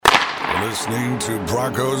listening to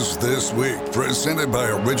Broncos This Week, presented by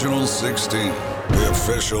Original 16, the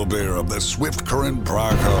official beer of the Swift Current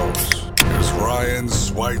Broncos. Here's Ryan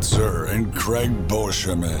Schweitzer and Craig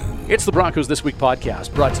Boschman. It's the Broncos This Week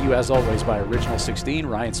podcast, brought to you as always by Original 16,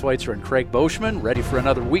 Ryan Schweitzer and Craig Boschman, ready for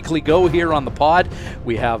another weekly go here on the pod.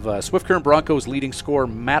 We have Swift Current Broncos leading scorer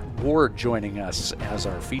Matt Ward joining us as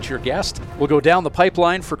our feature guest. We'll go down the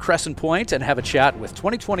pipeline for Crescent Point and have a chat with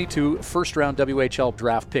 2022 first-round WHL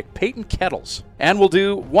draft pick Peyton Kettles. And we'll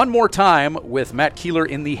do one more time with Matt Keeler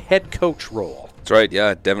in the head coach role. That's right,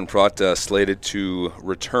 yeah. Devin Pratt slated to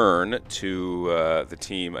return to the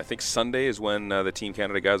team. I think Sunday is when the Team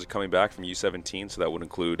Canada guys are coming back from U17, so that would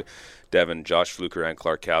include Devin, Josh Fluker, and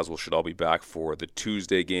Clark Caswell should all be back for the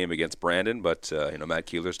Tuesday game against Brandon. But Matt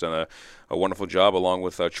Keeler's done a wonderful job along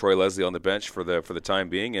with Troy Leslie on the bench for the time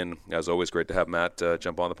being. And as always, great to have Matt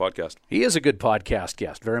jump on the podcast. He is a good podcast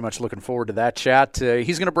guest. Very much looking forward to that chat.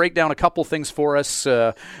 He's going to break down a couple things for us.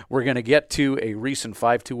 We're going to get to a recent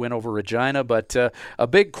 5-2 win over Regina, but a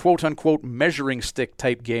big quote-unquote measuring stick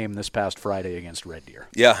type game this past Friday against Red Deer.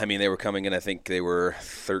 Yeah, I mean, they were coming in, I think they were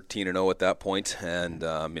 13-0 at that point. And,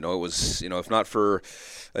 it was, if not for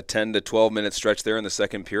a 10 to 12 minute stretch there in the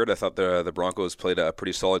second period, I thought the Broncos played a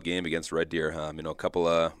pretty solid game against Red Deer. A couple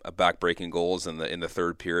of back-breaking goals in the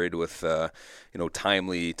third period with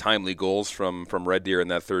timely goals from Red Deer in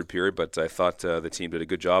that third period. But I thought the team did a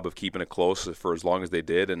good job of keeping it close for as long as they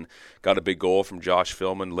did, and got a big goal from Josh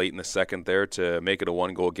Philman late in the second there to make it a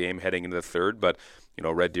one-goal game heading into the third. But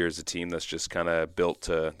Red Deer is a team that's just kind of built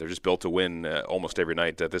to win almost every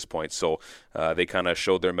night at this point. So they kind of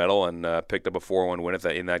showed their mettle and picked up a 4-1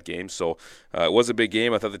 win in that game. So it was a big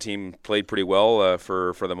game. I thought the team played pretty well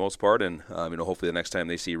for the most part. And, hopefully the next time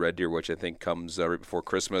they see Red Deer, which I think comes right before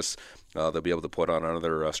Christmas, they'll be able to put on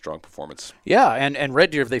another strong performance. Yeah, and Red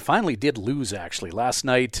Deer, they finally did lose, actually, last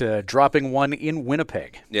night, dropping one in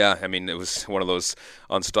Winnipeg. Yeah, it was one of those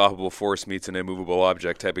unstoppable force meets an immovable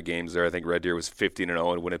object type of games there. I think Red Deer was 15-0,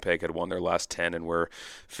 and Winnipeg had won their last 10 and were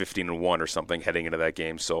 15-1 or something heading into that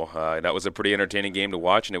game. So that was a pretty entertaining game to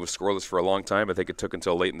watch, and it was scoreless for a long time. I think it took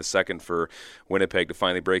until late in the second for Winnipeg to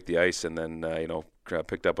finally break the ice, and then,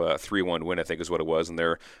 picked up a 3-1 win, I think is what it was. And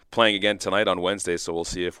they're playing again tonight on Wednesday, so we'll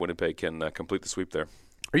see if Winnipeg can complete the sweep there.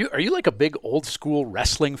 Are you like a big old school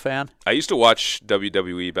wrestling fan? I used to watch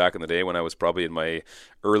WWE back in the day when I was probably in my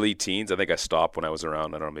early teens. I think I stopped when I was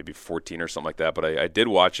around, maybe 14 or something like that. But I did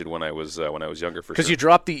watch it when I was younger, for sure. Because you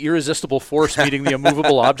dropped the irresistible force meeting the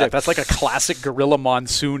immovable object. That's like a classic Gorilla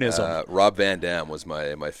Monsoonism. Rob Van Dam was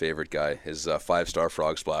my favorite guy. His 5-star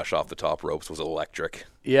frog splash off the top ropes was electric.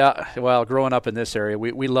 Yeah, well, growing up in this area,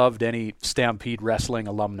 we loved any Stampede Wrestling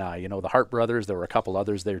alumni. The Hart Brothers, there were a couple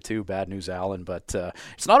others there too, Bad News Allen. But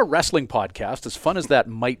it's not a wrestling podcast, as fun as that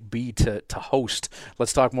might be to host.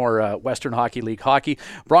 Let's talk more Western Hockey League hockey.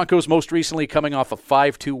 Broncos most recently coming off a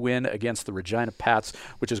 5-2 win against the Regina Pats,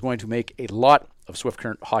 which is going to make a lot of Swift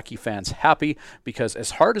Current hockey fans happy, because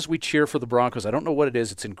as hard as we cheer for the Broncos, I don't know what it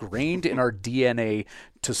is, it's ingrained in our DNA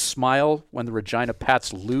to smile when the Regina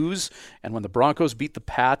Pats lose, and when the Broncos beat the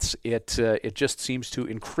Pats, it just seems to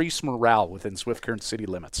increase morale within Swift Current city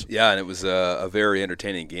limits. Yeah, and it was a very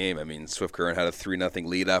entertaining game. Swift Current had a 3-0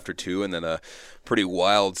 lead after 2, and then a pretty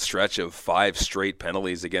wild stretch of 5 straight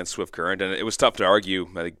penalties against Swift Current, and it was tough to argue.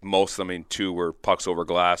 I think most of them, 2 were pucks over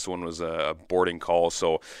glass, 1 was a boarding call,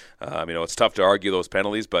 so it's tough to argue those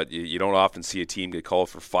penalties, but you don't often see a team get called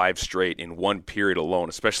for 5 straight in one period alone,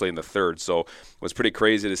 especially in the third. So it was pretty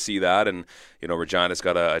crazy to see that. And Regina's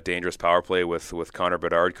got a dangerous power play with Connor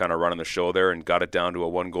Bedard kind of running the show there, and got it down to a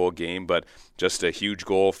 1-goal game. But just a huge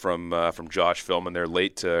goal from Josh Philman there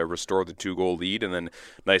late to restore the 2-goal lead, and then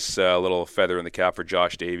nice little feather in the cap for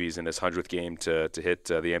Josh Davies in his 100th game to hit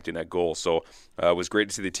the empty net goal. So it was great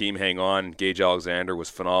to see the team hang on. Gage Alexander was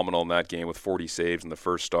phenomenal in that game with 40 saves in the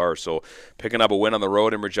first star. So picking up a win on the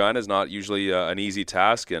road in Regina is not usually an easy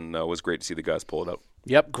task, and it was great to see the guys pull it out.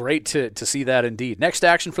 Yep, great to see that indeed. Next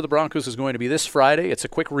action for the Broncos is going to be this Friday. It's a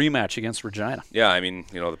quick rematch against Regina. Yeah,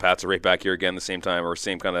 the Pats are right back here again the same time, or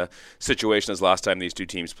same kind of situation as last time these two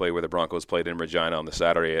teams played, where the Broncos played in Regina on the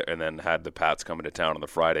Saturday and then had the Pats coming to town on the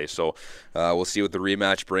Friday. So we'll see what the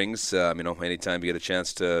rematch brings. Anytime you get a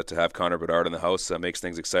chance to have Connor Bedard in the house, makes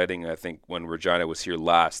things exciting. I think when Regina was here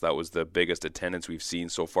last, that was the biggest attendance we've seen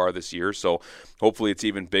so far this year. So hopefully it's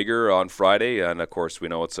even bigger on Friday. And of course, we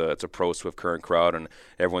know it's a pro Swift Current crowd, and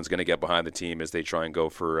everyone's going to get behind the team as they try and go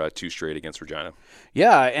for 2 straight against Regina.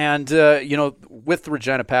 Yeah, and, with the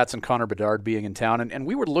Regina Pats and Connor Bedard being in town, and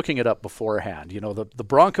we were looking it up beforehand, the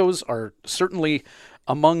Broncos are certainly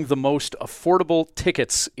among the most affordable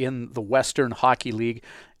tickets in the Western Hockey League.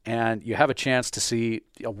 and you have a chance to see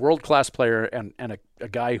a world-class player and a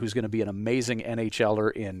guy who's going to be an amazing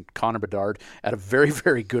NHLer in Connor Bedard at a very,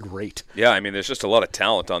 very good rate. Yeah, I mean, there's just a lot of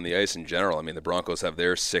talent on the ice in general. I mean, the Broncos have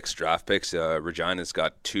their 6 draft picks. Regina's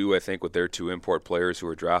got 2, I think, with their 2 import players who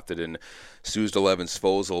were drafted in Suzdalev and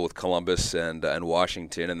Svozil with Columbus and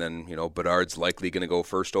Washington. And then, Bedard's likely going to go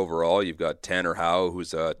first overall. You've got Tanner Howe,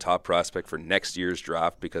 who's a top prospect for next year's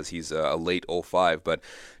draft because he's a late 05. But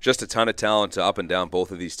just a ton of talent up and down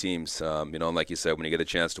both of these teams. And like you said, when you get a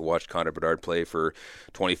chance to watch Connor Bedard play for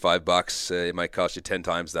 $25, it might cost you 10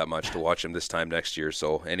 times that much to watch him this time next year.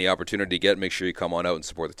 So any opportunity you get, make sure you come on out and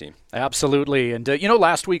support the team. Absolutely. And,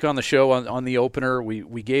 last week on the show, on the opener,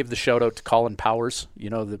 we gave the shout-out to Colin Powers,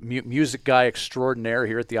 the music guy extraordinaire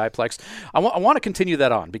here at the iPlex. I want to continue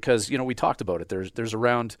that on because, we talked about it. There's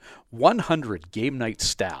around 100 game night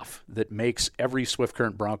staff that makes every Swift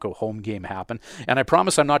Current Bronco home game happen. And I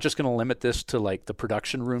promise I'm not just going to limit this to, like, the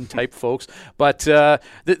production room type folks. But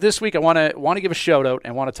this week I want to give a shout-out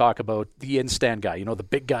and want to talk about the in-stand guy, the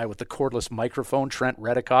big guy with the cordless microphone, Trent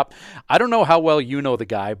Redekop. I don't know how well you know the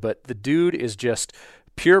guy, but the dude is just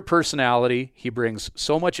pure personality. He brings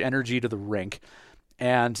so much energy to the rink.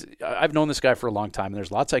 And I've known this guy for a long time, and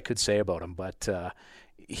there's lots I could say about him, but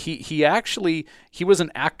he was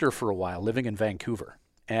an actor for a while living in Vancouver.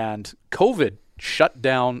 And COVID shut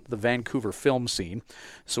down the Vancouver film scene.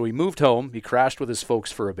 So he moved home. He crashed with his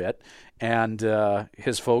folks for a bit. And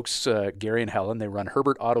his folks, Gary and Helen, they run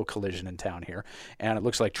Herbert Auto Collision in town here. And it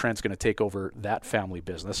looks like Trent's going to take over that family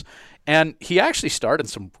business. And he actually started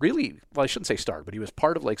some really, well, I shouldn't say started, but he was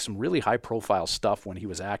part of like some really high-profile stuff when he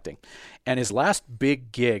was acting. And his last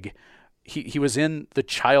big gig, he was in the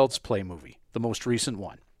Child's Play movie, the most recent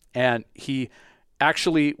one. And he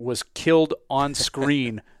actually was killed on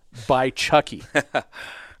screen by Chucky.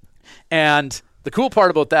 And the cool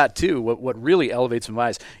part about that, too, what really elevates my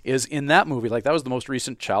eyes, is in that movie, like that was the most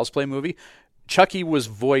recent Child's Play movie, Chucky was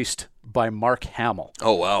voiced by Mark Hamill.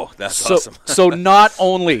 Oh, wow. That's awesome. So not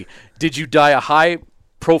only did you die a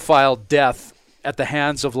high-profile death at the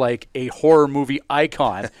hands of like a horror movie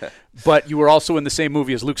icon, but you were also in the same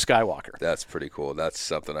movie as Luke Skywalker. That's pretty cool. That's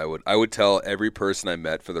something I would tell every person I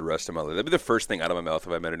met for the rest of my life. That'd be the first thing out of my mouth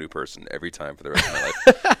if I met a new person every time for the rest of my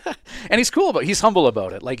life. And he's cool about it. He's humble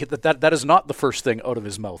about it. Like that is not the first thing out of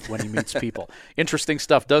his mouth when he meets people. Interesting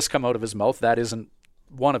stuff does come out of his mouth. That isn't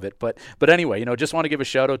one of it. But anyway, just want to give a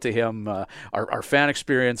shout out to him. Our fan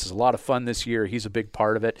experience is a lot of fun this year. He's a big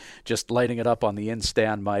part of it. Just lighting it up on the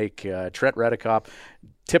in-stand mic. Trent Redekop,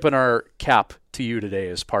 tipping our cap to you today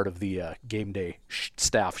as part of the game day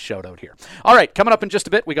staff shout out here. All right, coming up in just a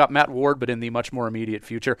bit, we got Matt Ward, but in the much more immediate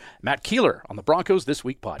future, Matt Keeler on the Broncos This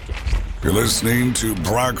Week podcast. You're listening to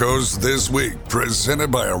Broncos This Week,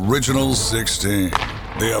 presented by Original 16,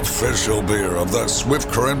 the official beer of the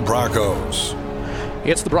Swift Current Broncos.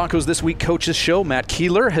 It's the Broncos This Week Coaches Show. Matt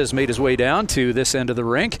Keeler has made his way down to this end of the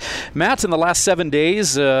rink. Matt, in the last 7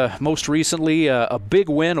 days, most recently, a big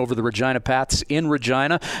win over the Regina Pats in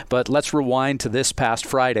Regina. But let's rewind to this past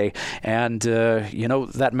Friday and,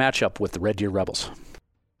 that matchup with the Red Deer Rebels.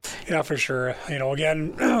 Yeah, for sure.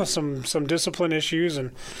 Again, some discipline issues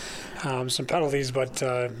and some penalties, but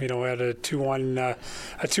we had a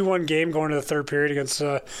 2-1 game going to the third period against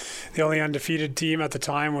the only undefeated team at the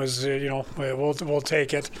time. Was we'll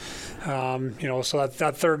take it. So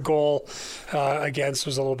that third goal against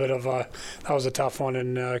was a little bit of that was a tough one,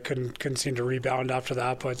 and couldn't seem to rebound after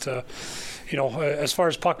that. But as far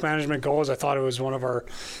as puck management goes, I thought it was one of our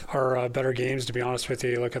better games, to be honest with you.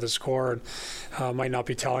 You look at the score, and might not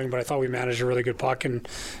be telling, but I thought we managed a really good puck and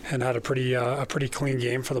had a pretty clean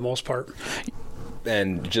game for the most part.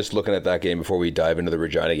 And just looking at that game before we dive into the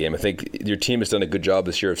Regina game, I think your team has done a good job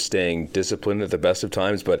this year of staying disciplined at the best of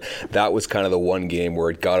times, but that was kind of the one game where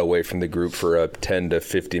it got away from the group for a 10 to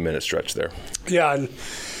 15 minute stretch there. Yeah, and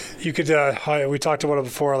you could, we talked about it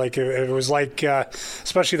before, like it was like,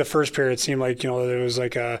 especially the first period, it seemed like, it was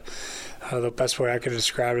like the best way I could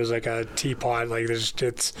describe it is like a teapot. Like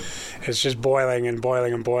it's just boiling and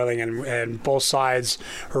boiling and boiling, and both sides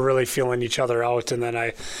are really feeling each other out. And then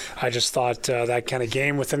I just thought that kind of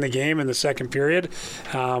game within the game in the second period,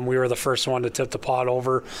 we were the first one to tip the pot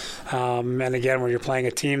over. And again, when you're playing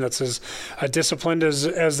a team that's as disciplined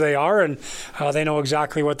as they are, and they know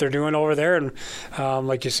exactly what they're doing over there. And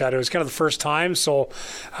like you said, it was kind of the first time, so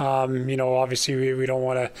obviously we don't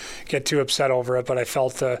want to get too upset over it. But I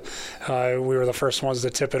felt we were the first ones to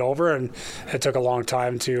tip it over, and it took a long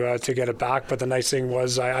time to get it back. But the nice thing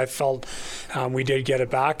was I felt we did get it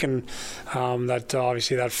back, and that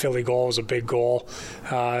obviously that Philly goal was a big goal,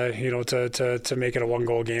 to make it a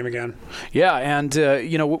 1-goal game again. Yeah, and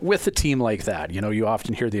with a team like that, you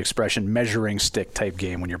often hear the expression measuring stick type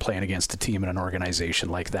game when you're playing against a team in an organization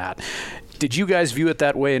like that. Did you guys view it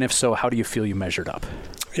that way, and if so, how do you feel you measured up?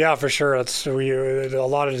 Yeah, for sure. A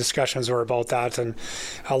lot of discussions were about that, and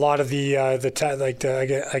a lot of the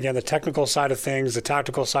technical side of things, the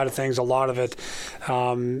tactical side of things. A lot of it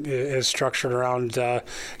is structured around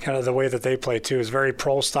kind of the way that they play too. It's very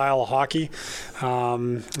pro style of hockey,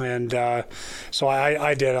 so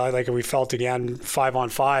we felt again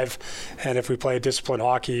 5-on-5, and if we play disciplined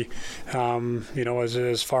hockey,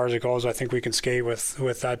 as far as it goes, I think we can skate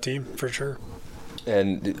with that team for sure.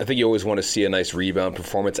 And I think you always want to see a nice rebound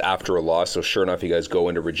performance after a loss. So sure enough, you guys go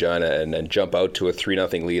into Regina and jump out to a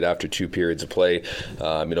 3-0 lead after 2 periods of play.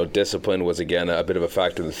 Discipline was, again, a bit of a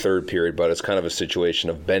factor in the third period, but it's kind of a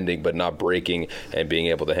situation of bending but not breaking and being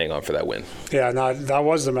able to hang on for that win. Yeah, that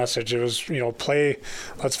was the message. It was, play.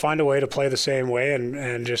 Let's find a way to play the same way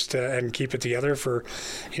and just and keep it together for,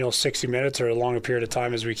 60 minutes or as long a period of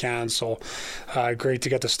time as we can. So great to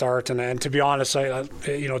get the start. And to be honest,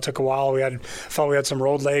 it took a while. We had some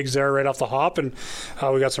road legs there right off the hop, and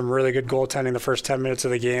we got some really good goaltending the first 10 minutes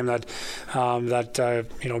of the game that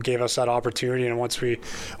gave us that opportunity. And once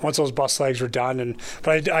those bus legs were done,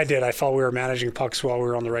 but I felt we were managing pucks well. We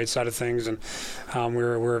were on the right side of things, and we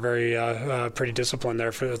were very pretty disciplined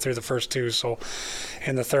there through the first 2. So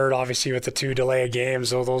in the third, obviously with the 2 delay of games,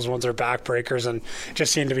 so those ones are backbreakers and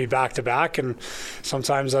just seem to be back to back. And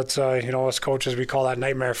sometimes that's us coaches, we call that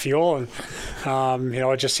nightmare fuel, and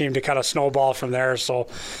it just seemed to kind of snowball from there. So,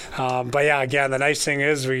 but yeah, again, the nice thing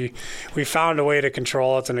is we found a way to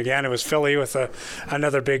control it, and again, it was Philly with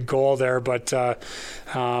another big goal there. But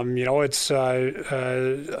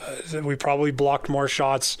we probably blocked more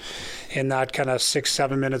shots in that kind of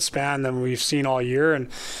 6-7 minute span than we've seen all year, and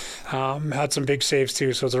had some big saves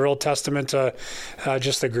too. So it's a real testament to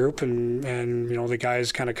just the group and the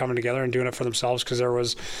guys kind of coming together and doing it for themselves, because there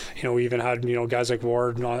was, we even had, guys like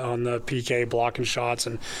Ward on the PK blocking shots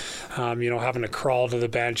and, having to crawl to the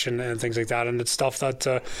bench and things like that. And it's stuff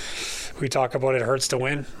that we talk about. It hurts to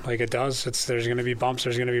win, like it does. There's going to be bumps,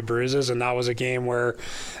 there's going to be bruises, and that was a game where,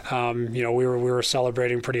 we were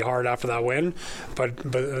celebrating pretty hard after that win, but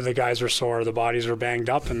the guys were sore, the bodies were banged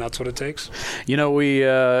up, and that's what it takes.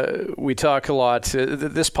 We talk a lot.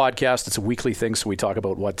 This podcast, it's a weekly thing, so we talk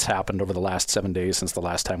about what's happened over the last 7 days since the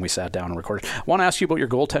last time we sat down and recorded. I want to ask you about your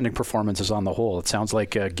goaltending performances on the whole. It sounds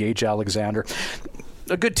like Gage Alexander,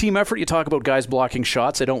 a good team effort. You talk about guys blocking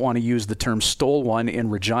shots. I don't want to use the term stole one in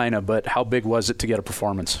Regina, but how big was it to get a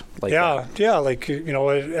performance like that? Yeah,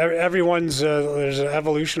 everyone's there's an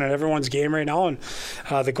evolution in everyone's game right now, and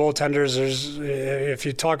the goaltenders, if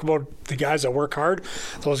you talk about the guys that work hard,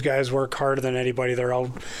 those guys work harder than anybody. They're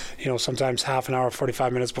out, sometimes half an hour,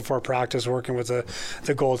 45 minutes before practice working with the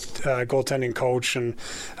goaltending coach, and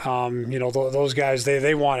those guys,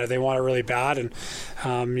 they want it. They want it really bad, and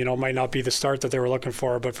it might not be the start that they were looking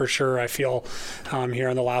for, but for sure I feel here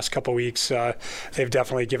in the last couple of weeks they've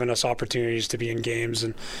definitely given us opportunities to be in games,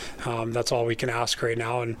 and that's all we can ask right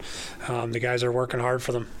now, and the guys are working hard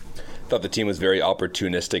for them. Thought the team was very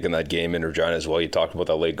opportunistic in that game in Regina as well. You talked about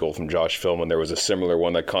that late goal from Josh Philman. There was a similar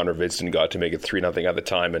one that Connor Vidston got to make it 3-0 at the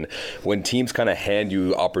time. And when teams kind of hand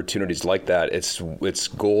you opportunities like that, it's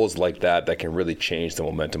goals like that can really change the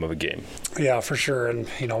momentum of a game. Yeah, for sure. And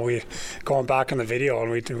we going back in the video,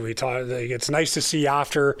 and we thought it's nice to see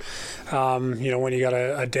after, when you got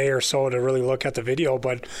a day or so to really look at the video.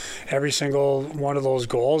 But every single one of those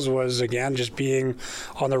goals was, again, just being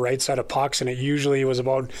on the right side of pucks, and it usually was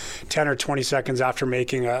about 10 or 20 seconds after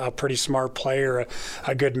making a pretty smart play or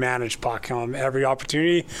a good managed puck. Every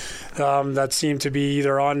opportunity that seemed to be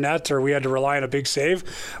either on net or we had to rely on a big save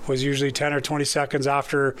was usually 10 or 20 seconds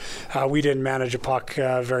after we didn't manage a puck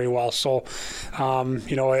very well. So,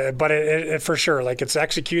 but it for sure, it's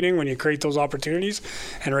executing when you create those opportunities.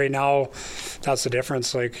 And right now, that's the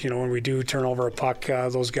difference. When we do turn over a puck,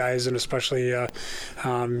 those guys, and especially,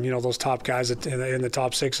 those top guys in the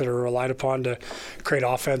top 6 that are relied upon to create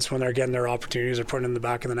offense when they're they're getting their opportunities, they're putting in the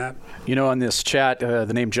back of the net. You know, on this chat, the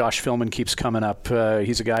name Josh Philman keeps coming up.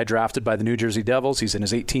 He's a guy drafted by the New Jersey Devils. He's in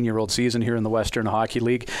his 18-year-old season here in the Western Hockey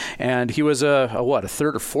League, and he was a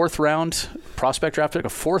third or fourth round prospect draft pick, a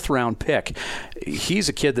fourth round pick. He's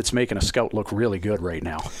a kid that's making a scout look really good right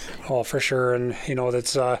now. Oh, for sure, and you know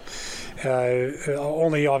that's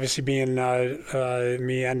only obviously being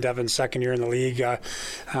me and Devin's second year in the league.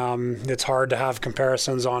 It's hard to have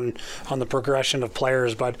comparisons on the progression of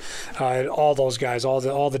players, but all those guys,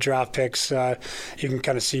 all the draft picks, you can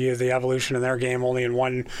kind of see the evolution in their game only in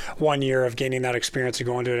one year of gaining that experience of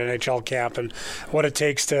going to an NHL camp, and what it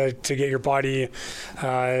takes to get your body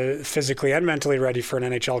physically and mentally ready for an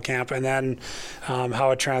NHL camp, and then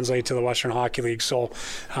how it translates to the Western Hockey League. So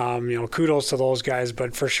kudos to those guys,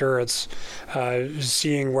 but for sure it's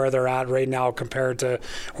seeing where they're at right now compared to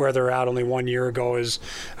where they're at only 1 year ago is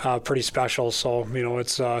pretty special. So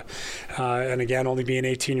it's and again, only being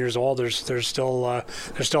 18 years old, there's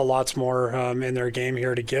still lots more in their game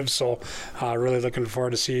here to give. So really looking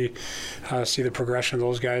forward to see the progression of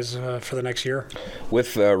those guys for the next year.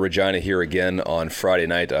 With Regina here again on Friday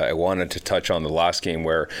night, I wanted to touch on the last game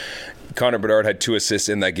where Connor Bedard had 2 assists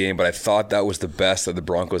in that game, but I thought that was the best that the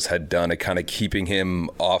Broncos had done at kind of keeping him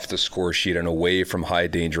off the score sheet and away from high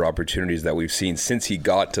danger opportunities that we've seen since he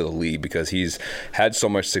got to the league, because he's had so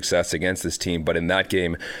much success against this team. But in that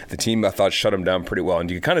game, the team, I thought, shut him down pretty well,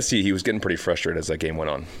 and you could kind of see he was getting pretty frustrated as that game went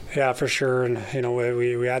on. Yeah, for sure. And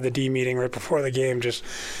we had the D meeting right before the game. Just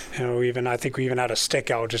I think we even had a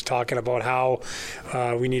stick out just talking about how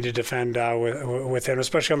we need to defend with him,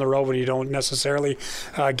 especially on the road when you don't necessarily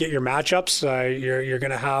get your matchups. You're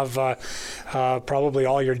going to have probably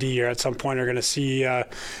all your D at some point are going to see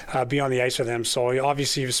be on the ice with him. So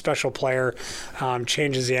obviously he's a special player,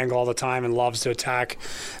 changes the angle all the time and loves to attack.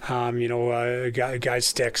 Guys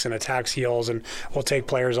sticks and attacks heels and will take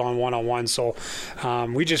players on one-on-one. So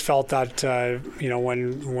we just felt that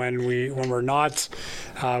when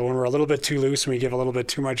we're a little bit too loose and we give a little bit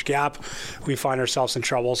too much gap, we find ourselves in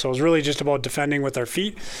trouble. So it was really just about defending with our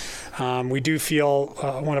feet. We do feel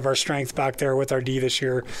one of our strengths back there with our D this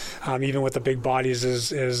year, even with the big bodies,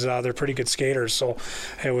 is they're pretty good skaters. So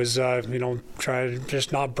it was try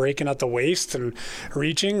just not breaking at the waist and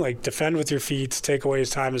reaching, like defend with your feet, take away his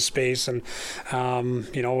time and space, and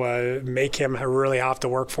make him really have to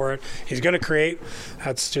work for it. He's going to create.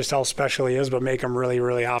 That's just how special he is, but make him really,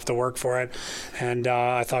 really have to work for it. And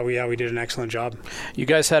I thought we did an excellent job. You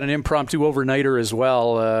guys had an impromptu overnighter as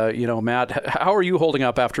well. Matt, how are you holding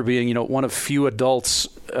up after being one of few adults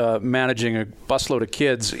managing a busload of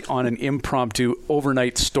kids on an impromptu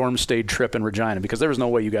overnight storm-stayed trip in Regina? Because there was no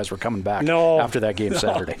way you guys were coming back after that game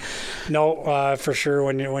Saturday. No, for sure.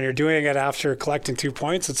 When you're doing it after collecting 2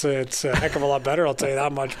 points, it's a heck of a lot better, I'll tell you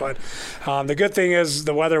that much. But the good thing is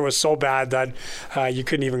the weather was so bad that you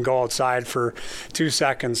couldn't even go outside for 2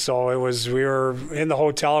 seconds. So we were in the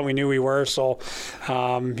hotel and we knew we were. So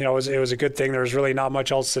it was a good thing. There was really not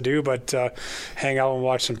much else to do but hang out and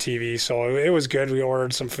watch some TV. So it was good. We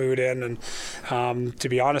ordered some food in, and to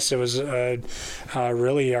be honest, it was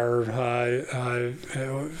really our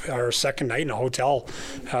second night in a hotel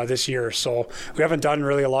this year. So we haven't done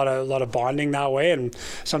really a lot of bonding that way, and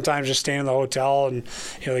sometimes just staying in the hotel, and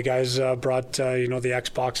the guys brought the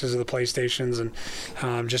Xboxes or the PlayStations,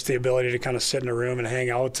 and just the ability to kind of sit in a room and hang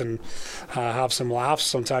out and have some laughs.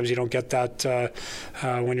 Sometimes you don't get that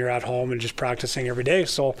when you're at home and just practicing every day.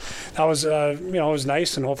 So that was it was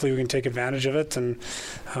nice, and hopefully we can take advantage of it and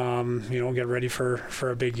get ready for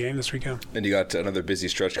a big game this weekend. And you got another busy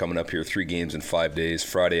stretch coming up here, 3 games in 5 days.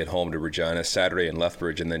 Friday at home to Regina, Saturday in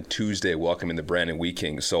Lethbridge, and then Tuesday welcoming the Brandon Wheat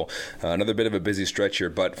Kings. So another bit of a busy stretch here,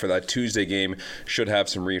 but for that Tuesday game, should have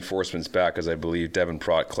some reinforcements back, as I believe Devin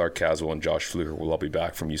Pratt, Clark Caswell, and Josh Fluker will all be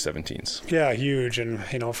back from U17s. Yeah, huge. And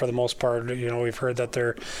for the most part, we've heard that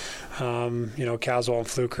they're Caswell and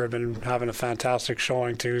Fluker have been having a fantastic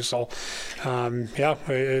showing too. So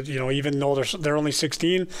even though they're only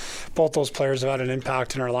 16, both those players have had an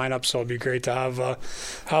impact in our lineup. So it'd be great to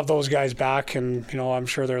have those guys back, and I'm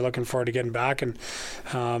sure they're looking forward to getting back and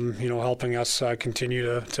helping us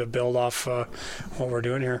continue to build off what we're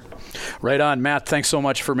doing here. Right on, Matt. Thanks so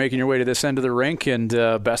much for making your way to this end of the rink, and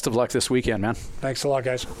best of luck this weekend, man. Thanks a lot,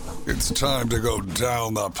 guys. It's time to go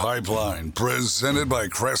down the pipeline. Presented by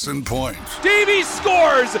Crescent Point. Davies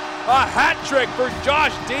scores a hat trick for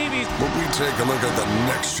Josh Davies. Where we take a look at the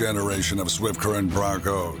next generation of Swift Current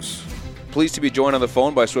Broncos. Pleased to be joined on the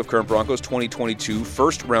phone by Swift Current Broncos 2022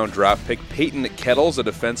 first-round draft pick Peyton Kettles, a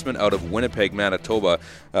defenseman out of Winnipeg, Manitoba.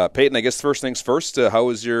 Peyton, I guess first things first, how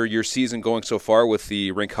is your season going so far with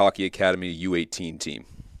the Rink Hockey Academy U18 team?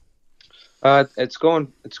 It's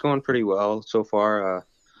going pretty well so far.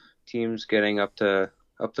 Team's getting up to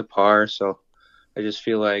par, so I just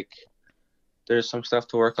feel like there's some stuff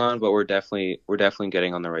to work on, but we're definitely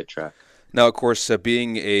getting on the right track. Now, of course,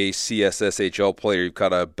 being a CSSHL player, you've got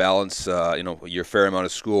to balance, your fair amount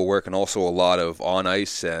of schoolwork and also a lot of on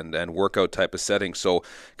ice and workout type of settings. So,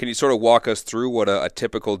 can you sort of walk us through what a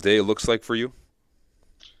typical day looks like for you?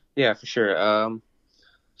 Yeah, for sure.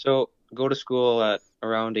 So go to school at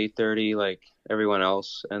around 8:30, like everyone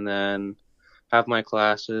else, and then have my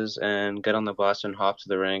classes and get on the bus and hop to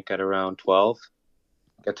the rink at around 12.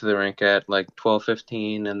 Get to the rink at like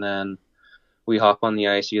 12:15, and then we hop on the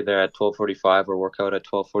ice either at 12:45 or work out at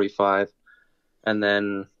 12:45, and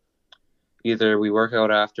then either we work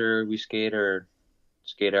out after we skate or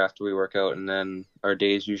skate after we work out, and then our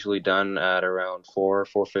day is usually done at around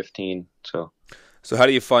 4:15. So how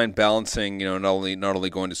do you find balancing, not only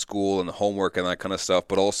going to school and the homework and that kind of stuff,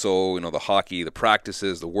 but also, the hockey, the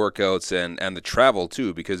practices, the workouts, and the travel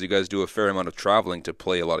too, because you guys do a fair amount of traveling to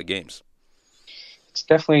play a lot of games. It's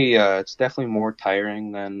definitely more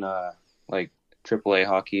tiring than like AAA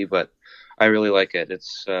hockey, but I really like it.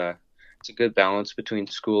 It's a good balance between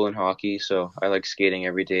school and hockey. So I like skating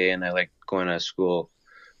every day, and I like going to school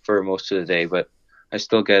for most of the day. But I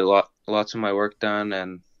still get lots of my work done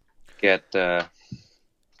and get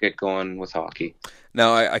going with hockey.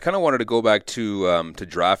 Now, I kind of wanted to go back to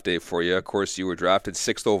draft day for you. Of course, you were drafted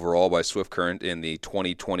 6th overall by Swift Current in the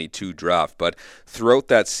 2022 draft. But throughout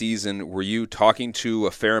that season, were you talking to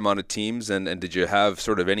a fair amount of teams, and did you have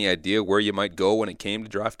sort of any idea where you might go when it came to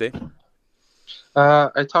draft day?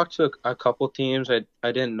 I talked to a couple teams. I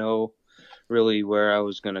didn't know really where I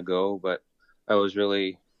was going to go, but I was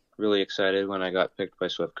really excited when I got picked by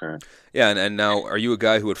Swift Current. Yeah, and now, are you a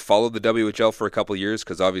guy who had followed the WHL for a couple of years?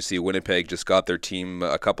 Because obviously Winnipeg just got their team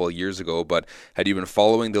a couple of years ago, but had you been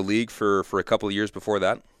following the league for a couple of years before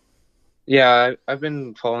that? Yeah, I've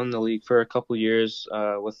been following the league for a couple of years.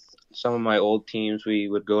 With some of my old teams, we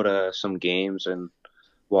would go to some games and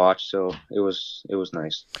watch, so it was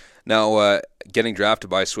nice. Now, getting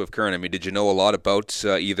drafted by Swift Current, I mean, did you know a lot about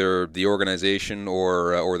either the organization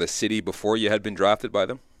or the city before you had been drafted by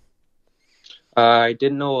them? I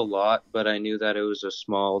didn't know a lot, but I knew that it was a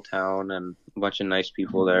small town and a bunch of nice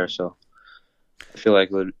people there, so I feel like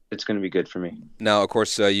it's going to be good for me. Now, of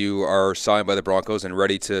course, you are signed by the Broncos and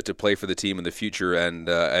ready to play for the team in the future, and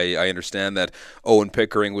I understand that Owen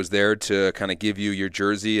Pickering was there to kind of give you your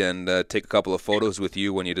jersey and take a couple of photos with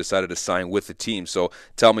you when you decided to sign with the team. So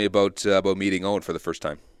tell me about meeting Owen for the first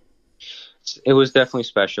time. It was definitely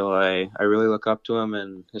special. I really look up to him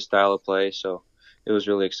and his style of play, so it was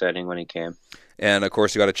really exciting when he came. And, of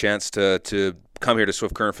course, you got a chance to come here to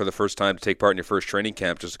Swift Current for the first time to take part in your first training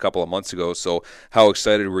camp just a couple of months ago. So how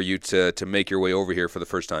excited were you to make your way over here for the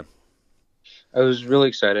first time? I was really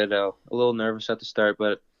excited. A little nervous at the start,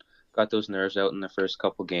 but got those nerves out in the first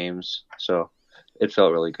couple games. So it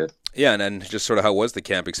felt really good. Yeah, and just sort of how was the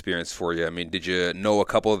camp experience for you? I mean, did you know a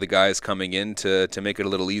couple of the guys coming in to make it a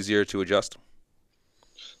little easier to adjust?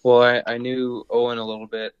 Well, I knew Owen a little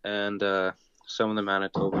bit and some of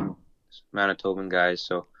the Manitoban guys,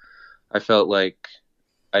 so I felt like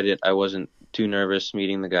I wasn't too nervous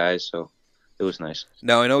meeting the guys, so it was nice.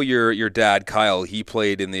 Now, I know your dad, Kyle, he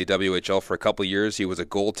played in the WHL for a couple of years. He was a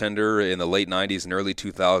goaltender in the late 90s and early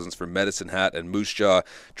 2000s for Medicine Hat and Moose Jaw,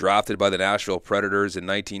 drafted by the Nashville Predators in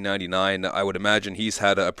 1999. I would imagine he's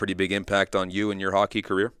had a pretty big impact on you and your hockey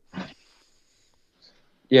career.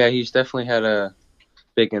 Yeah, he's definitely had a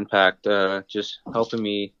big impact, just helping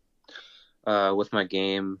me with my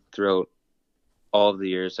game throughout all of the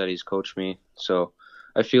years that he's coached me. So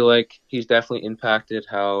I feel like he's definitely impacted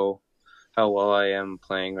how well I am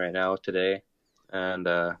playing right now today. And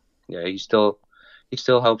yeah, he still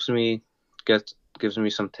helps me, gives me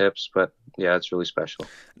some tips, but yeah, it's really special.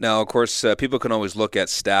 Now, of course, people can always look at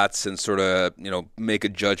stats and sort of, make a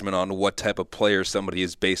judgment on what type of player somebody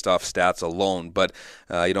is based off stats alone. But,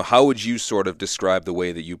 how would you sort of describe the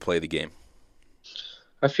way that you play the game?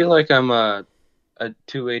 I feel like I'm a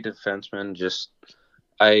two-way defenseman. Just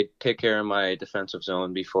I take care of my defensive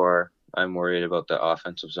zone before I'm worried about the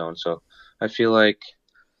offensive zone. So I feel like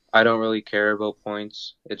I don't really care about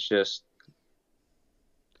points. It's just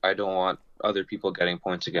I don't want other people getting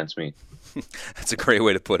points against me. That's a great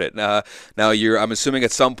way to put it. Now I'm assuming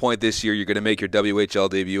at some point this year you're going to make your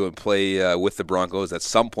WHL debut and play with the Broncos at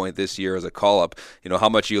some point this year as a call-up. How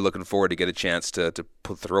much are you looking forward to get a chance to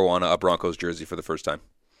throw on a Broncos jersey for the first time?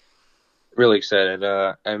 Really excited.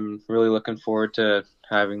 I'm really looking forward to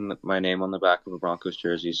having my name on the back of a Broncos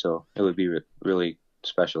jersey, so it would be really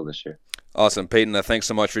special this year. Awesome. Peyton, thanks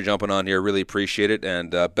so much for jumping on here. Really appreciate it,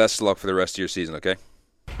 and best of luck for the rest of your season, okay?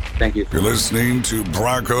 Thank you. You're listening to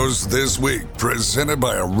Broncos This Week, presented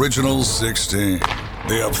by Original 16,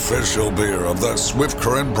 the official beer of the Swift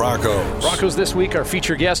Current Broncos. Broncos This Week, our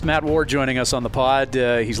feature guest, Matt Ward, joining us on the pod.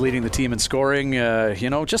 He's leading the team in scoring,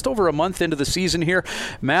 just over a month into the season here.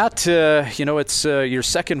 Matt, it's your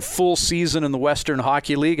second full season in the Western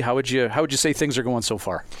Hockey League. How would you say things are going so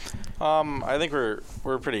far? I think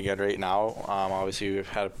we're pretty good right now. Obviously, we've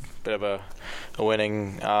had a bit of a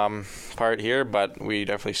winning part here, but we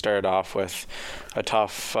definitely started off with a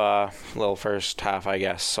tough little first half, I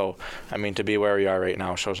guess. So, to be where we are right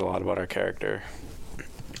now shows a lot about our character.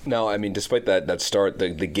 Now, despite that start, the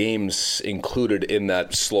games included in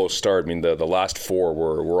that slow start, the last four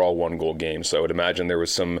were all one-goal games. So I would imagine there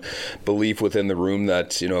was some belief within the room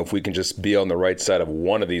that, if we can just be on the right side of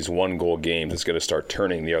one of these one-goal games, it's going to start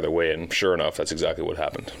turning the other way. And sure enough, that's exactly what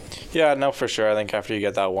happened. Yeah, no, for sure. I think after you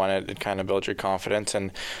get that one, it kind of builds your confidence and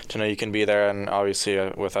to know you can be there. And obviously,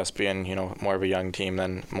 with us being, more of a young team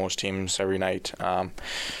than most teams every night,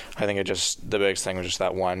 I think the biggest thing was just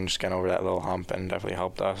that one, just getting over that little hump, and definitely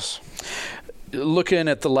helped us. Looking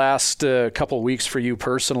at the last couple of weeks for you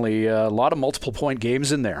personally, a lot of multiple point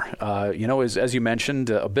games in there. As you mentioned,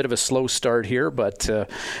 a bit of a slow start here, but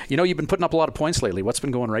you've been putting up a lot of points lately. What's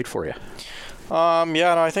been going right for you?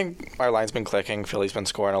 I think our line's been clicking. Philly's been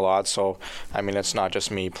scoring a lot, so it's not just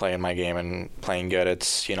me playing my game and playing good.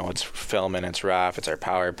 It's it's filming, it's Raph, it's our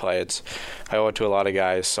power play. I owe it to a lot of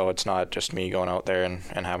guys, so it's not just me going out there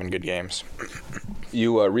and having good games.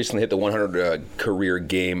 You recently hit the 100 career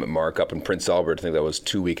game mark up in Prince Albert. I think that was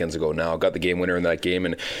 2 weekends ago now. Got the game winner in that game.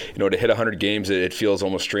 And, to hit 100 games, it feels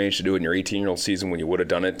almost strange to do it in your 18-year-old season when you would have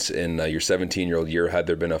done it in your 17-year-old year had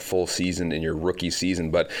there been a full season in your rookie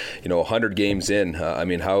season. But, 100 games in, how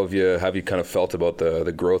have you kind of felt about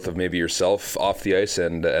the growth of maybe yourself off the ice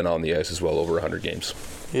and on the ice as well over 100 games?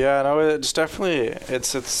 Yeah, no, it's definitely,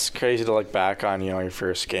 it's crazy to look back on, your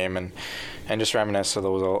first game and just reminisce of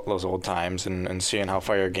those old times and seeing how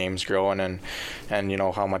far your game's growing and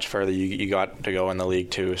how much further you got to go in the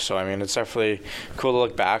league too. So it's definitely cool to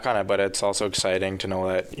look back on it, but it's also exciting to know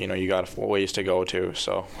that you got ways to go too.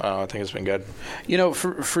 So I think it's been good.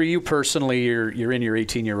 For you personally, you're in your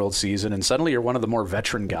 18-year-old season, and suddenly you're one of the more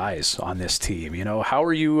veteran guys on this team. How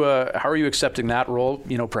are you accepting that role?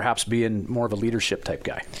 Perhaps being more of a leadership type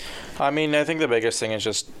guy. I think the biggest thing is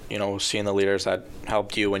just seeing the leaders that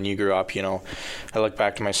helped you when you grew up. I look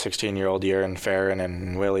back to my 16-year-old year and Farron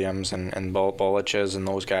and Williams and Boliches and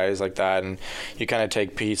those guys like that, and you kind of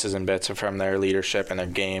take pieces and bits from their leadership and their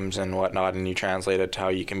games and whatnot, and you translate it to how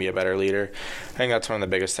you can be a better leader. I think that's one of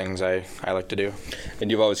the biggest things I like to do. And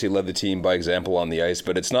you've obviously led the team by example on the ice,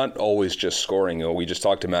 but it's not always just scoring. We just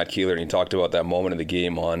talked to Matt Keeler, and he talked about that moment in the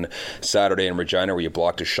game on Saturday in Regina where you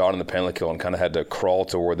blocked a shot on the penalty kill and kind of had to crawl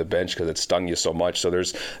toward the bench because it stung you so much. So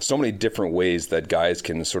there's so many different ways that guys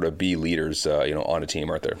can sort of be leaders, on a team,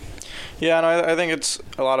 aren't there? Yeah, and I think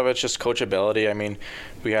a lot of it's just coachability.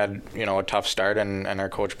 We had, a tough start, and our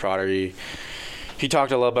coach Protter, he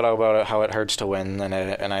talked a little bit about how it hurts to win,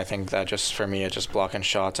 and I think that just for me, it's just blocking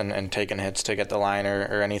shots and taking hits to get the line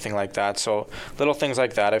or anything like that. So little things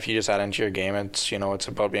like that, if you just add into your game, it's it's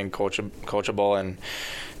about being coachable and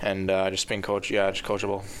just being just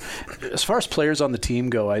coachable. As far as players on the team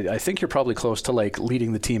go, I think you're probably close to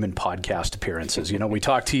leading the team in podcast appearances. We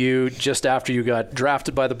talked to you just after you got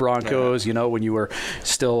drafted by the Broncos, when you were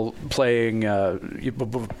still playing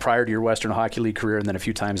prior to your Western Hockey League career, and then a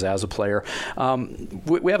few times as a player.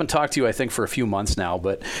 We haven't talked to you, I think, for a few months now,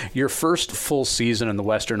 but your first full season in the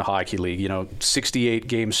Western Hockey League,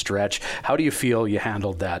 68-game stretch, how do you feel you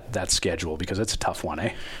handled that schedule? Because it's a tough one,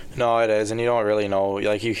 eh? No, it is, and you don't really know.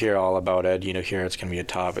 You hear all about it. Hear it's going to be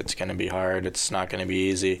tough, it's going to be hard, it's not going to be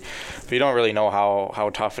easy. But you don't really know how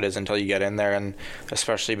tough it is until you get in there, and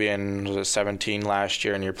especially being 17 last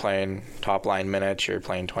year and you're playing top-line minutes, you're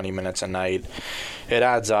playing 20 minutes a night. It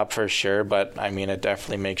adds up for sure, but, it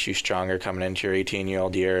definitely makes you stronger coming into your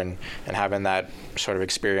 18-year-old year and having that sort of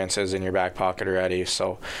experiences in your back pocket already.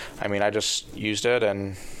 So, I just used it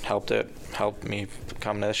and helped me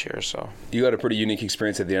come this year. So you had a pretty unique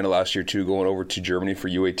experience at the end of last year too, going over to Germany for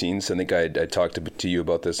U18s. I think I talked to you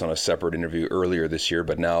about this on a separate interview earlier this year,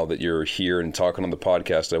 but now that you're here and talking on the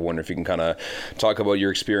podcast, I wonder if you can kind of talk about your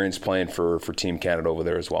experience playing for Team Canada over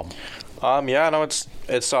there as well.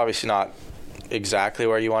 It's obviously not exactly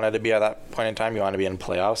where you wanted to be at that point in time. You want to be in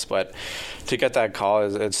playoffs, but to get that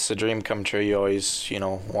call, it's a dream come true. You always,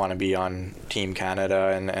 want to be on Team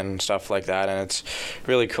Canada and stuff like that, and it's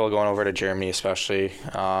really cool going over to Germany, especially.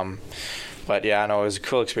 But yeah, no, it was a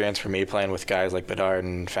cool experience for me playing with guys like Bedard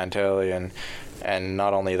and Fantilli, and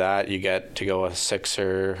not only that, you get to go with 6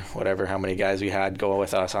 or whatever, how many guys we had go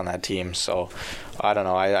with us on that team. So I don't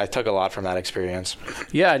know, I took a lot from that experience.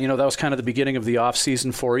 Yeah, and that was kind of the beginning of the off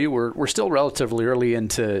season for you. We're still relatively early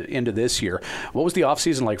into this year. What was the off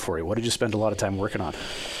season like for you? What did you spend a lot of time working on?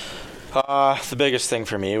 The biggest thing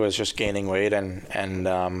for me was just gaining weight and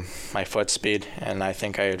my foot speed, and I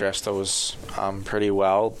think I addressed those pretty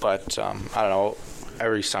well. But I don't know,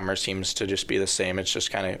 every summer seems to just be the same. It's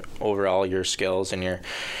just kind of overall your skills, and you're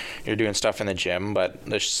doing stuff in the gym. But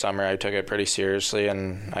this summer I took it pretty seriously,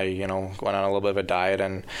 and I went on a little bit of a diet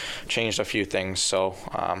and changed a few things. So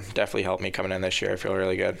definitely helped me coming in this year. I feel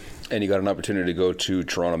really good. And you got an opportunity to go to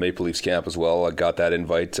Toronto Maple Leafs camp as well. I got that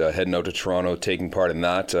invite, heading out to Toronto, taking part in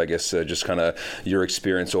that. I guess just kind of your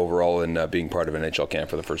experience overall in being part of an NHL camp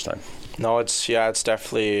for the first time. No, it's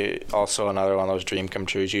definitely also another one of those dream come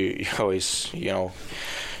trues. You always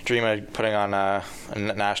dream of putting on a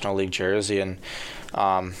National League jersey, and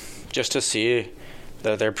just to see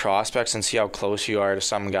their prospects and see how close you are to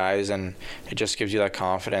some guys, and it just gives you that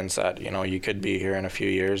confidence that you could be here in a few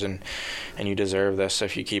years, and you deserve this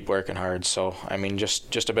if you keep working hard. So I mean,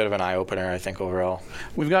 just a bit of an eye-opener, I think, overall.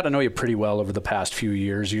 We've got to know you pretty well over the past few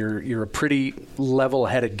years. You're a pretty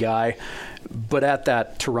level-headed guy, but at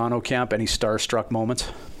that Toronto camp, any starstruck moments?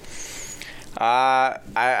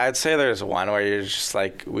 I'd say there's one where you're just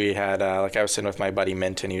like, we had I was sitting with my buddy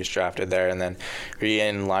Minton, he was drafted there, and then we were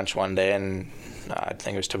in lunch one day, and I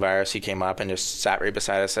think it was Tavares. He came up and just sat right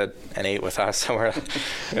beside us and ate with us. It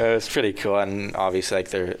was pretty cool. And obviously, like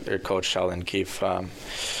their coach Sheldon Keefe,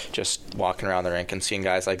 just walking around the rink and seeing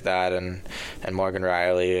guys like that, and Morgan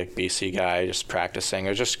Riley, a BC guy, just practicing. It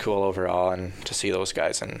was just cool overall, and to see those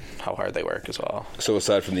guys and how hard they work as well. So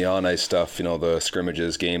aside from the on-ice stuff, the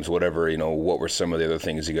scrimmages, games, whatever, what were some of the other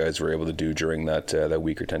things you guys were able to do during that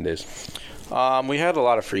week or 10 days? We had a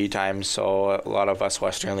lot of free time, so a lot of us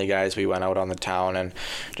Western League guys, we went out on the town and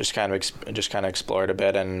just kind of explored a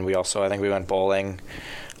bit, and I think we went bowling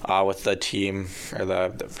with the team or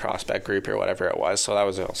the prospect group or whatever it was. So that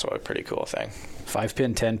was also a pretty cool thing.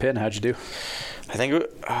 5-pin, 10-pin, how'd you do? I think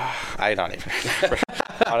I don't even remember.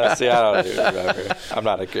 Honestly, I don't even remember. I'm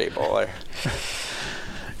not a great bowler.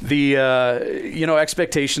 The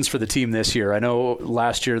expectations for the team this year. I know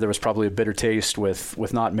last year there was probably a bitter taste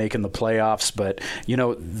with not making the playoffs, but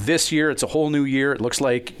this year it's a whole new year. It looks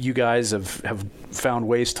like you guys have found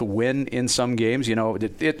ways to win in some games.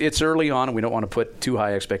 It's early on, and we don't want to put too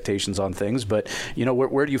high expectations on things, but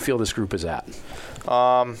where do you feel this group is at?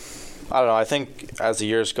 I don't know. I think as the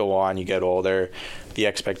years go on, you get older, the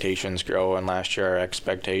expectations grow, and last year our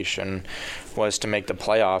expectation was to make the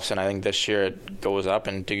playoffs, and I think this year it goes up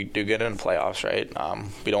and do good in the playoffs, right?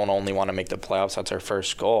 We don't only want to make the playoffs, that's our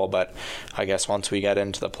first goal, but I guess once we get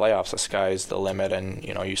into the playoffs, the sky's the limit, and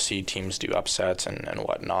you see teams do upsets and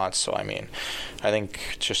whatnot. So I mean, I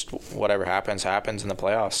think just whatever happens in the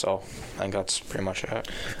playoffs. So I think that's pretty much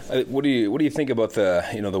it. What do you think about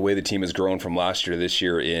the way the team has grown from last year to this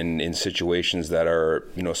year in situations that are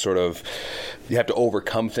sort of, you have to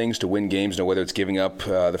overcome things to win games, whether it's giving up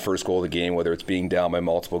the first goal of the game, whether it's being down by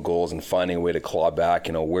multiple goals and finding a way to claw back.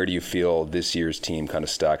 Where do you feel this year's team kind of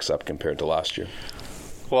stacks up compared to last year?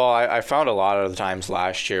 Well, I found a lot of the times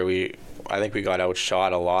last year I think we got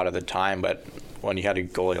outshot a lot of the time, but when you had a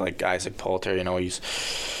goalie like Isaac Poulter,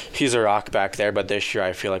 he's a rock back there. But this year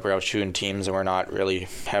I feel like we're outshooting teams, and we're not really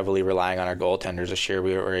heavily relying on our goaltenders. This year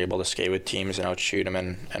we were able to skate with teams and outshoot them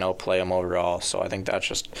and outplay them overall. So I think that's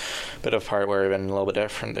just a bit of part where we've been a little bit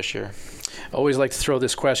different this year. Always like to throw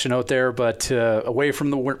this question out there, but away from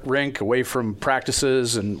the rink, away from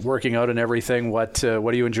practices and working out and everything, what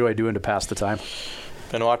do you enjoy doing to pass the time?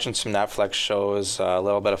 Been watching some Netflix shows, a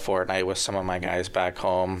little bit of Fortnite with some of my guys back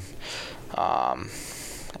home.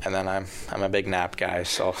 And then I'm a big nap guy,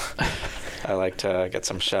 so I like to get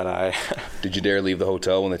some shut-eye. Did you dare leave the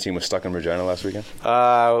hotel when the team was stuck in Regina last weekend?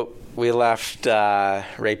 We left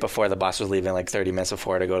right before the bus was leaving, like 30 minutes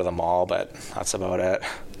before, to go to the mall, but that's about it.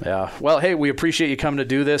 Yeah. Well, hey, we appreciate you coming to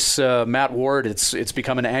do this. Matt Ward, it's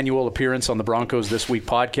become an annual appearance on the Broncos This Week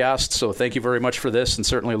podcast, so thank you very much for this, and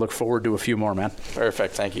certainly look forward to a few more, man.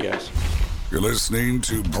 Perfect. Thank you, guys. You're listening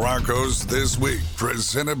to Broncos This Week,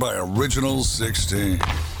 presented by Original 16,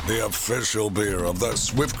 the official beer of the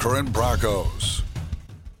Swift Current Broncos.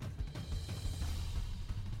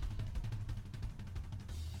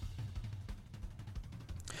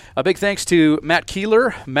 A big thanks to Matt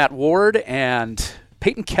Keeler, Matt Ward, and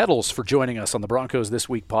Peyton Kettles for joining us on the Broncos This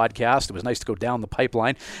Week podcast. It was nice to go down the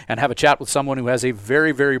pipeline and have a chat with someone who has a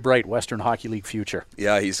very, very bright Western Hockey League future.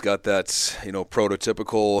 Yeah, he's got that,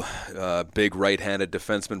 prototypical big right-handed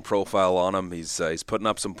defenseman profile on him. He's putting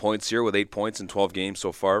up some points here with 8 points in 12 games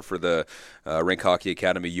so far for the Rink Hockey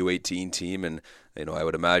Academy U18 team, and I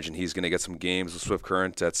would imagine he's going to get some games with Swift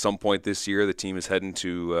Current at some point this year. The team is heading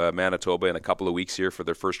to Manitoba in a couple of weeks here for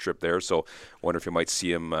their first trip there, so I wonder if you might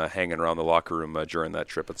see him hanging around the locker room during that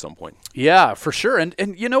trip at some point. Yeah, for sure. And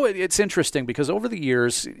it's interesting because over the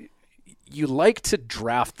years, you like to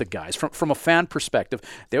draft the guys. From a fan perspective,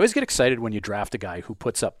 they always get excited when you draft a guy who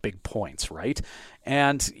puts up big points, right?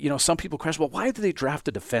 And, some people question, well, why do they draft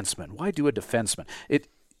a defenseman? Why do a defenseman?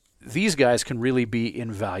 These guys can really be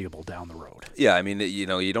invaluable down the road. Yeah, I mean, you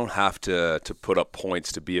don't have to put up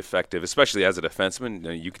points to be effective, especially as a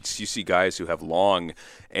defenseman. You see guys who have long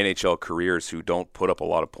NHL careers who don't put up a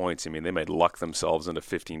lot of points. I mean, they might luck themselves into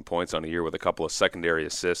 15 points on a year with a couple of secondary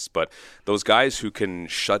assists, but those guys who can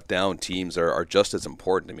shut down teams are just as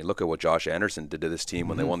important. I mean, look at what Josh Anderson did to this team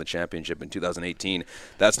when they won the championship in 2018.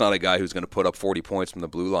 That's not a guy who's going to put up 40 points from the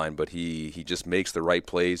blue line, but he just makes the right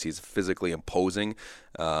plays. He's physically imposing.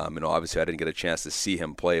 Obviously I didn't get a chance to see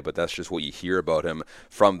him play, but that's just what you hear about him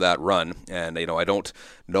from that run. And, I don't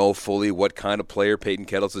know fully what kind of player Peyton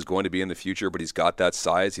Kettles is going to be in the future, but he's got that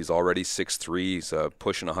size. He's already 6'3". He's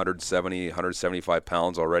pushing 175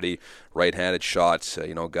 pounds already. Right-handed shot,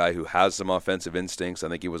 a guy who has some offensive instincts. I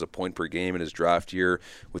think he was a point per game in his draft year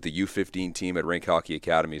with the U15 team at Rink Hockey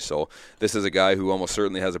Academy. So this is a guy who almost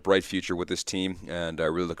certainly has a bright future with this team, and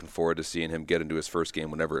really looking forward to seeing him get into his first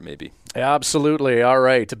game whenever it may be. Absolutely. All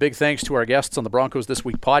right. A big thanks to our guests on the Broncos This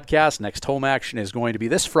Week podcast. Next home action is going to be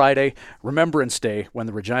this Friday, Remembrance Day, when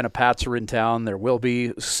the Regina Pats are in town. There will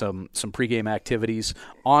be some pregame activities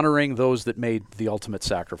honoring those that made the ultimate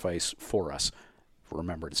sacrifice for us.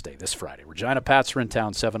 Remembrance Day this Friday. Regina Pats are in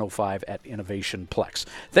town, 7:05 at Innovation Plex.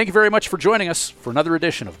 Thank you very much for joining us for another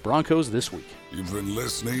edition of Broncos This Week. You've been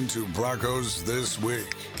listening to Broncos This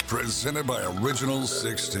Week, presented by Original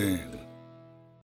 16.